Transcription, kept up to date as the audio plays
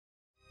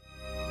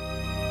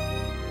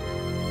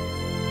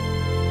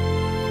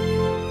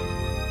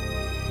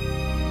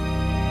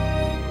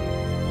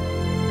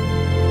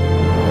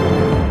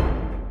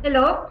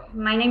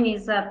my name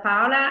is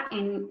Paola,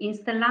 and in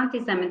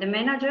Stellantis, I'm the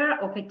manager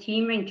of a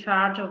team in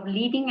charge of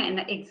leading and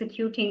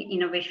executing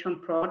innovation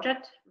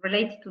projects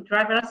related to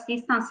driver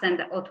assistance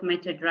and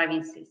automated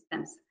driving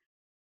systems.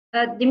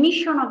 The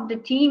mission of the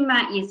team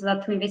is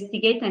to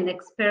investigate and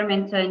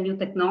experiment new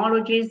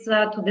technologies,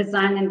 to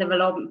design and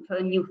develop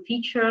new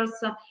features,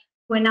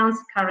 to enhance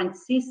current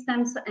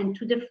systems, and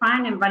to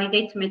define and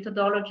validate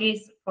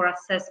methodologies for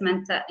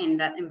assessment and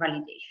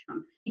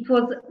validation. It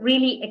was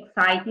really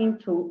exciting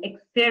to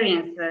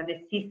experience the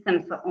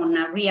systems on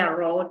a real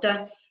road,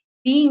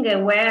 being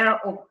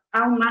aware of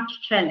how much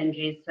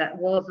challenges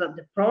was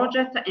the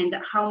project and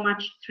how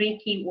much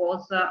tricky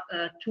was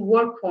to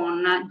work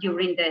on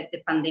during the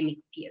pandemic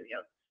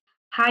period.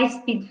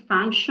 High-speed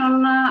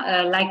function,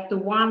 like the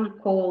one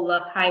called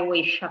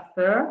highway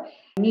chauffeur,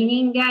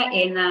 meaning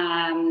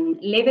in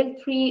level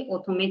 3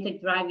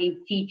 automated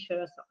driving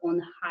features on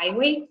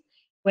highways,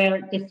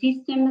 where the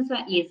system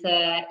is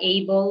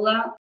able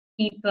to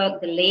keep the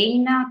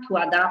lane, to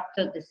adapt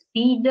the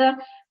speed,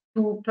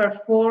 to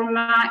perform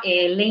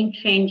lane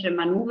change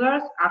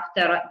maneuvers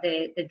after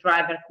the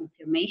driver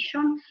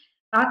confirmation.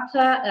 But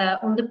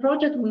on the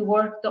project, we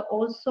worked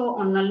also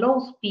on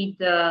low-speed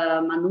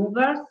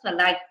maneuvers,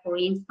 like, for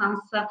instance,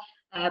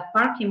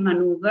 parking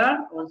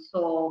maneuver,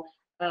 also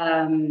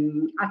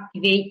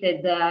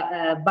activated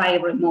by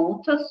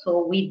remote,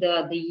 so with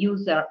the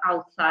user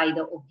outside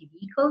of the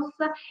vehicles.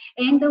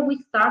 And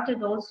we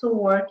started also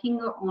working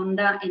on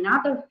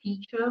another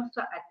features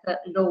at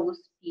low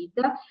speed,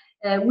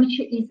 which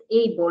is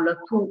able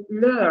to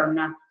learn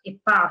a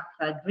path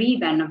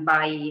driven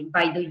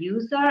by the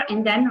user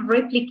and then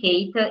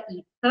replicate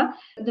it.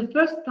 The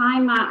first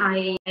time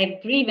I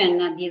have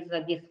driven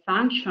this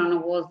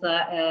function was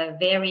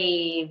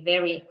very,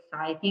 very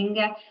exciting,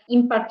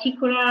 in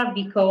particular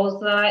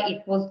because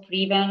it was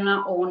driven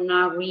on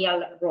a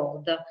real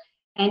road.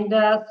 And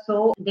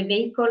so the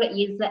vehicle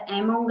is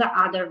among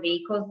other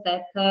vehicles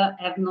that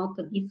have not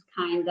this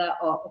kind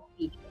of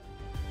feature.